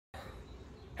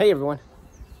Hey everyone.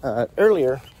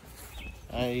 Earlier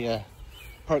I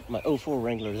parked my 04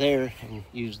 Wrangler there and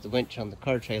used the winch on the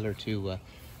car trailer to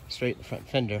straighten the front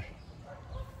fender.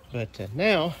 But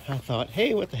now I thought,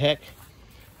 hey, what the heck?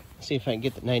 Let's see if I can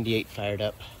get the 98 fired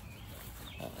up.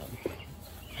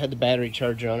 Had the battery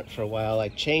charger on it for a while. I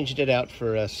changed it out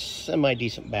for a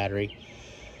semi-decent battery.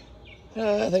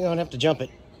 I think I'm gonna have to jump it.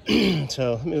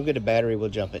 So let me go get a battery, we'll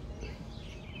jump it.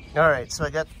 All right, so I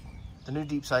got the new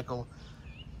deep cycle,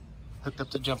 hooked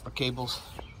up the jumper cables.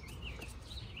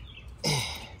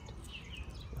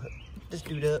 Hook this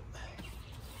dude up.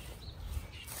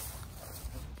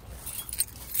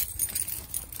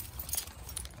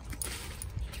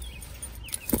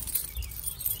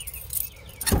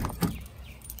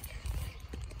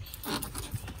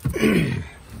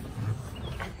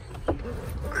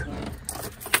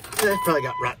 It's probably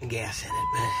got rotten gas in it,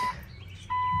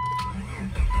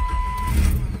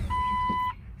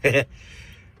 but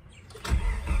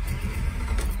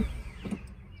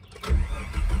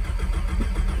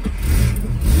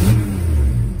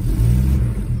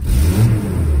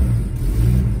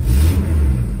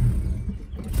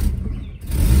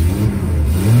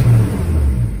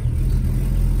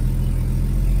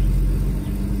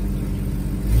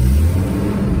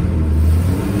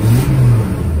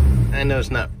I know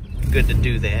it's not good to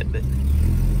do that, but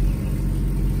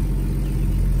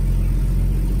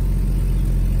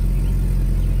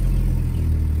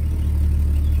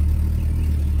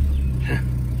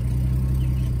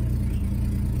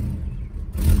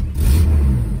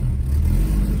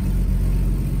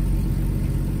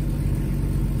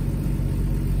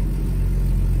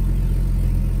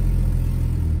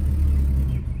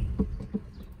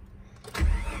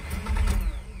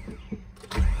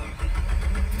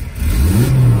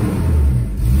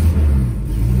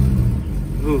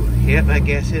yep, that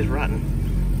gas is rotten.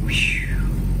 Whew.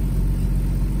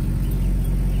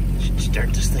 Should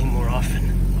start this thing more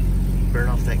often. Burn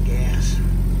off that gas.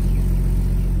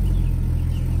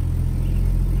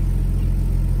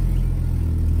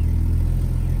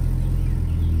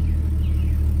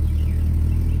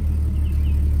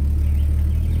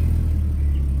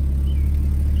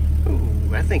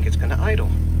 Ooh, I think it's gonna idle.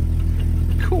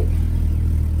 Cool.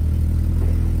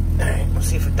 Alright, let's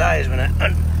see if it dies when I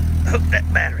unhook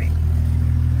that battery.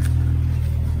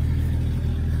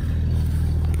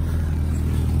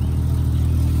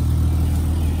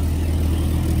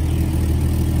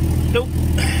 Nope,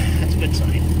 that's a good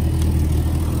sign.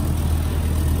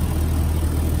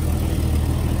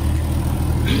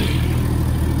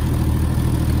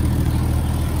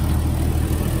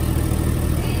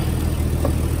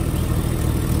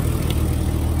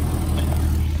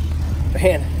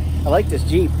 Man, I like this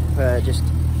Jeep.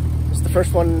 It's the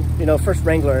first one, first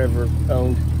Wrangler I ever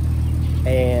owned.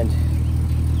 And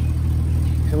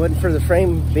if it wasn't for the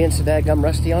frame being so daggum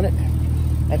rusty on it,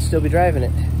 I'd still be driving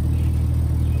it.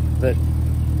 But,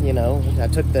 I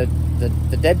took the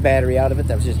dead battery out of it.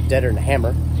 That was just deader than a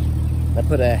hammer. I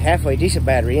put a halfway decent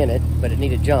battery in it, but it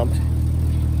needed jumped.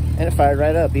 And it fired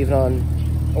right up, even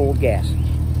on old gas.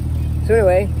 So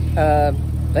anyway,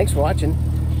 thanks for watching.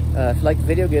 If you liked the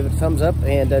video, give it a thumbs up.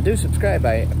 And do subscribe.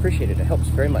 I appreciate it. It helps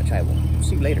very much. I will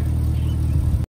see you later.